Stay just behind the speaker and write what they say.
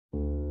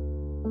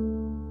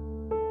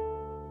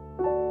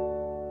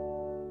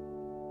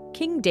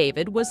King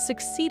David was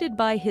succeeded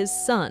by his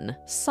son,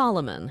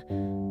 Solomon.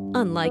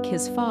 Unlike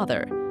his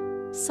father,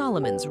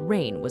 Solomon's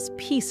reign was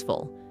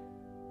peaceful.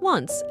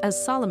 Once,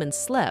 as Solomon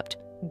slept,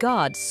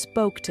 God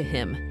spoke to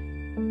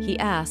him. He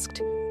asked,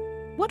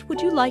 "What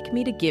would you like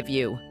me to give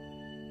you?"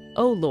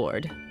 "O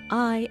Lord,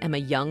 I am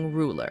a young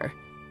ruler,"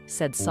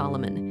 said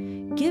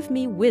Solomon. "Give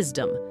me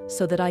wisdom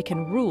so that I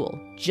can rule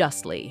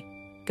justly."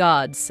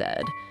 God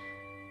said,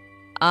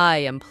 "I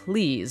am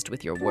pleased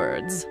with your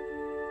words.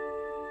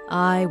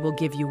 I will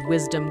give you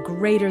wisdom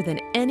greater than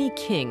any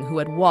king who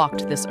had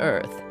walked this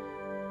earth.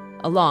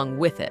 Along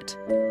with it,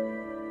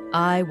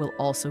 I will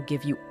also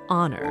give you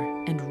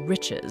honor and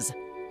riches."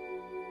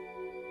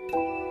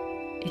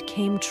 It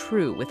came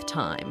true with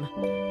time.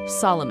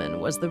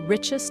 Solomon was the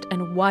richest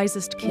and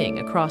wisest king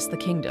across the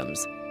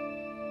kingdoms.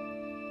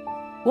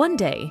 One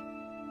day,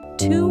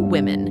 two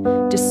women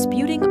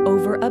disputing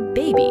over a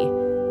baby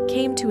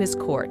came to his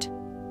court.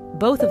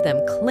 Both of them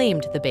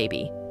claimed the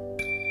baby.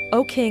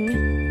 "O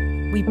king,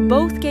 we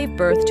both gave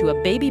birth to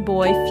a baby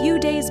boy few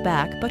days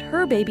back, but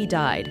her baby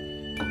died.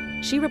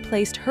 She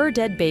replaced her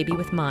dead baby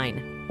with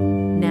mine.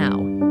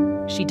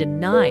 Now, she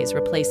denies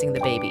replacing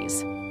the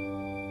babies."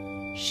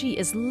 "She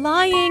is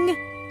lying,"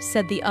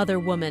 said the other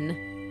woman.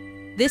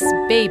 "This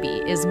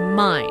baby is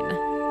mine."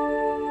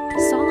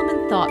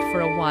 Solomon thought for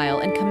a while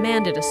and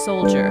commanded a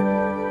soldier,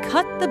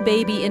 "Cut the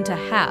baby into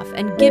half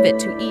and give it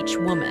to each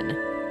woman."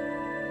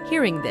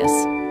 Hearing this,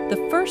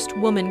 the first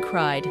woman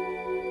cried,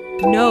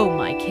 "No,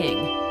 my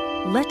king,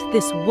 let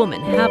this woman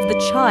have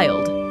the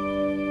child."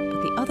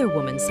 But the other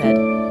woman said,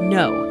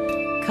 "No,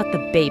 cut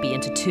the baby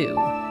into two.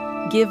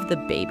 Give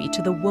the baby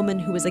to the woman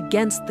who is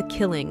against the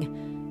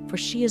killing, for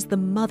she is the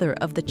mother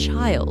of the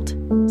child,"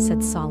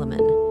 said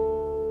Solomon.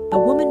 The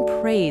woman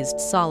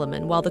praised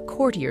Solomon while the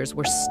courtiers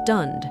were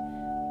stunned.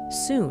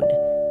 Soon,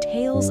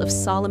 tales of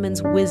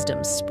Solomon's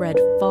wisdom spread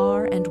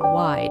far and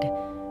wide.